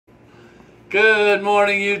Good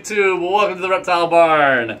morning, YouTube. Welcome to the Reptile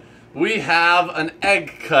Barn. We have an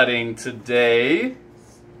egg cutting today.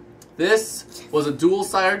 This was a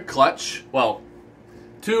dual-sired clutch. Well,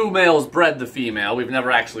 two males bred the female. We've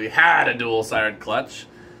never actually had a dual-sired clutch.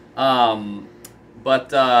 But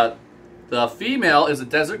the female is a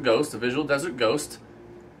desert ghost, a visual desert ghost.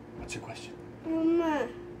 What's your question?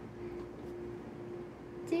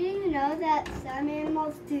 Do you know that some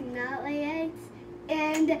animals do not lay eggs?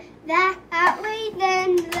 And that way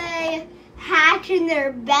then they hatch in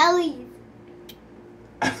their bellies.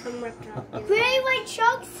 Pretty white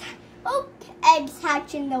sharks, eggs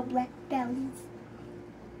hatch in their bellies.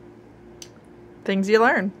 Things you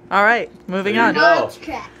learn. All right, moving There on. you go.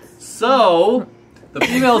 So, the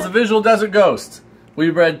female is a visual desert ghost. We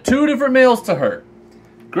bred two different males to her.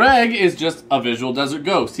 Greg is just a visual desert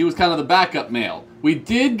ghost. He was kind of the backup male. We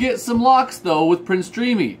did get some locks, though, with Prince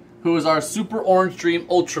Dreamy, who is our Super Orange Dream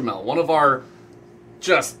Ultra Male, one of our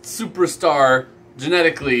just superstar,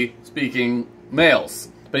 genetically speaking, males.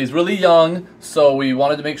 But he's really young, so we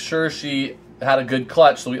wanted to make sure she had a good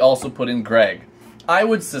clutch, so we also put in Greg. I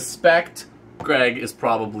would suspect Greg is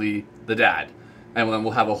probably the dad. And then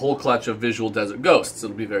we'll have a whole clutch of visual desert ghosts.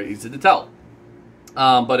 It'll be very easy to tell.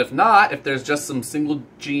 But if not, if there's just some single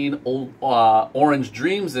gene orange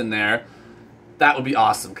dreams in there, that would be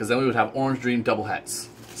awesome, because then we would have orange dream double heads.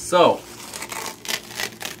 So,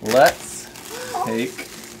 let's take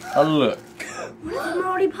a look. One of them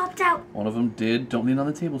already popped out. One of them did. Don't lean on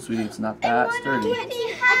the table, sweetie. It's not that sturdy.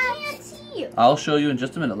 I can't see you. I'll show you in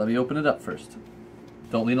just a minute. Let me open it up first.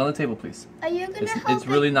 Don't lean on the table, please. Are you gonna help It's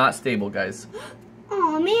really not stable, guys.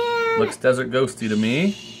 Oh man. Looks desert ghosty to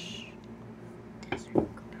me.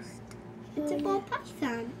 It's a ball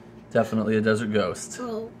python. Definitely a desert ghost.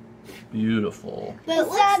 Oh. Beautiful. But it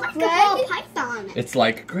looks like a ball python. It's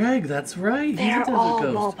like Greg, that's right. He's a They're desert all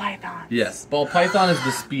ghost. ball pythons. Yes, ball python is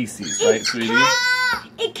the species, right, sweetie?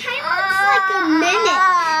 It kind of looks like a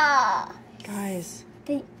mimic. Guys,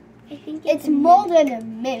 I think it's more than a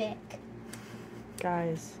mimic.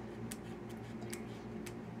 guys.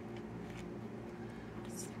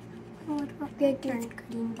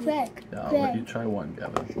 Greg. Yeah, I'll let you try one,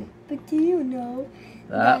 Gavin. But do you know?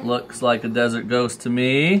 That looks like a desert ghost to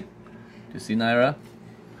me. Do you see, Naira?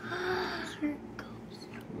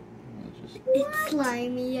 It's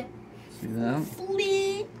slimy. See that?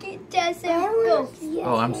 Sleek desert ghost.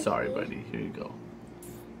 Oh, I'm sorry, buddy. Here you go.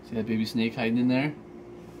 See that baby snake hiding in there?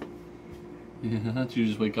 Yeah, did you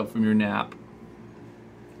just wake up from your nap?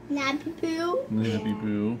 Nappy poo. Nappy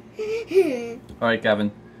poo. All right,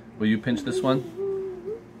 Gavin. Will you pinch this one?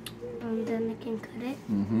 Then I can cut it.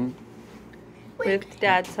 Mm-hmm. With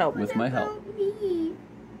Dad's help. With my help.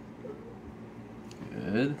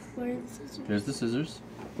 Good. Where are the scissors? Here's the scissors.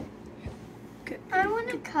 I want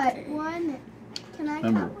to cut one. Can I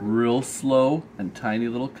Remember, cut one? real slow and tiny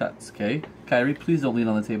little cuts, okay? Kyrie, please don't lean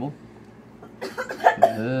on the table.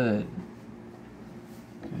 Good.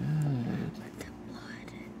 Good.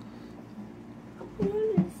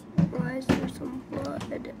 Why is there some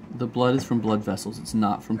blood? The blood is from blood vessels. It's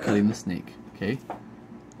not from cutting the snake, okay?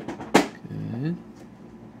 Good.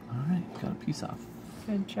 All right, got a piece off.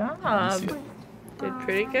 Good job. Let me see. Did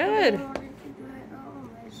pretty good.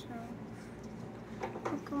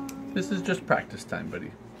 This is just practice time,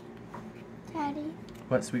 buddy. Daddy,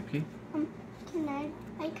 What, sweet pea? can I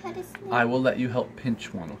cut a snake? I will let you help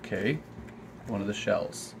pinch one, okay? One of the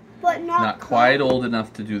shells. But Not quite old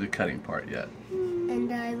enough to do the cutting part yet.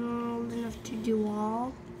 And I'm old enough to do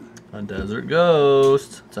all. A desert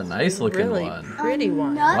ghost. It's a nice looking Really one. pretty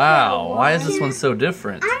one. Another Wow, why is this one so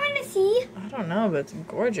different? I want to see. I don't know, but it's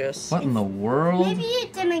gorgeous. What in the world? Maybe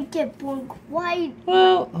it didn't get born quite.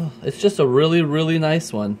 Well, it's just a really, really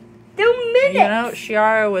nice one. They're mimics. You know,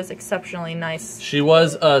 Shiara was exceptionally nice. She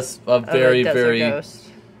was a of a very, desert very ghost.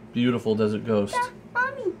 beautiful desert ghost.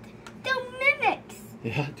 Mommy, they're mimics.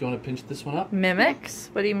 Yeah, do you want to pinch this one up? Mimics?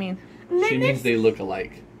 What do you mean? She means they look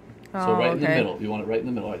alike. So Oh, right in the okay. middle. You want it right in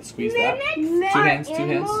the middle. All right, squeeze that. Mimics are hands, 2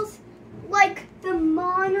 hands. animals Like the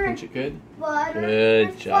monarch. Pinch it good. Butterfly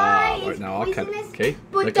Good job. is Right, now I'll cut it, poisonous, okay?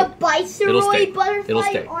 But Let the go. It'll stay. viceroy It'll butterfly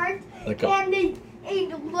stay. aren't. Let go. And they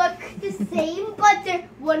look the same, but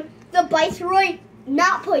the viceroy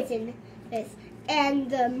not poisonous, and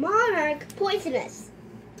the monarch poisonous.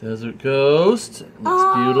 Desert ghost. Looks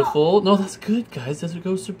Oh. beautiful. No, that's good, guys. Desert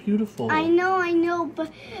ghosts are beautiful. I know, but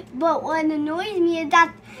what annoys me is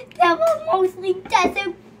that they were mostly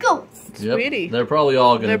desert ghosts. Yep. Sweetie. They're probably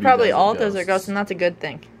all going to They're be probably desert all ghosts. desert ghosts, and that's a good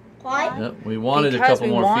thing. Why? Yep. We wanted Because a couple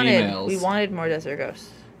we more females. We wanted more desert ghosts.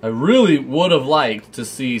 I really would have liked to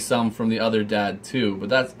see some from the other dad too, but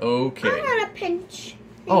that's okay. I want a pinch.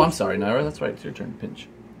 Oh, I'm sorry, Naira. That's right. It's your turn to pinch.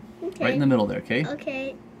 Okay. Right in the middle there, okay?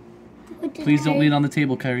 Okay. Please don't lean on the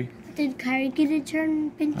table, Kyrie. Did Kyrie get a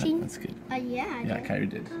turn pinching? That's good. Yeah. Yeah, Kyrie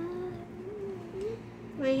did.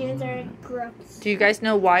 My hands are gross. Do you guys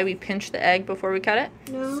know why we pinch the egg before we cut it?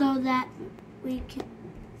 No. So that we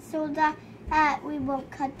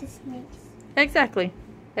won't cut the snakes. Exactly.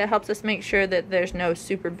 It helps us make sure that there's no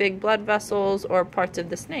super big blood vessels or parts of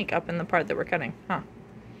the snake up in the part that we're cutting. Huh.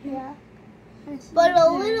 Yeah. But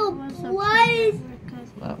a little. Why?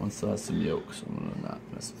 That one still has some yolk, so I'm gonna not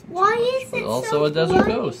mess with it. Why too much. is But it also so a desert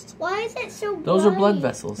bloody? ghost. Why is it so? Those are blood bloody?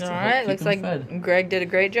 vessels. To All help right. keep Looks them like fed. Greg did a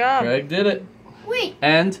great job. Greg did it. Wait.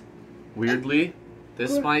 And weirdly,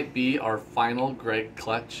 this might be our final Greg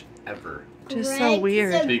clutch ever. Just so Greg's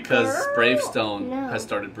weird. a Because girl? Bravestone No. has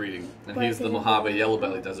started breeding. And Greg's he's the a Mojave girl. Yellow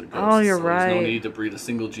Belly Desert Ghost. Oh, you're so there's no right. need to breed a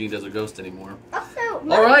single gene Desert Ghost anymore. Also,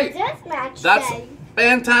 All right. deathmatch That's day.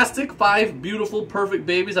 fantastic. 5 beautiful, perfect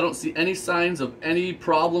babies. I don't see any signs of any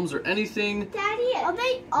problems or anything. Daddy, are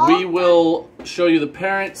they all? We will show you the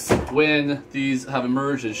parents when these have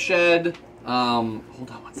emerged and shed. Hold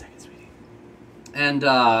on 1 second, sweetie. And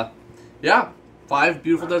yeah, 5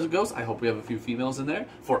 beautiful desert ghosts. I hope we have a few females in there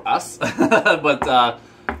for us. But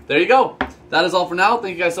there you go. That is all for now.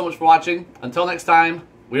 Thank you guys so much for watching. Until next time,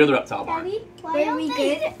 we are the Reptile Barn. Daddy, why are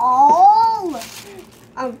they all?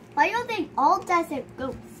 Why are they all desert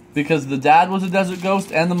ghosts? Because the dad was a desert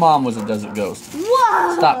ghost and the mom was a desert ghost.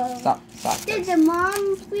 Whoa! Stop. Did the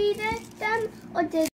mom breed them or did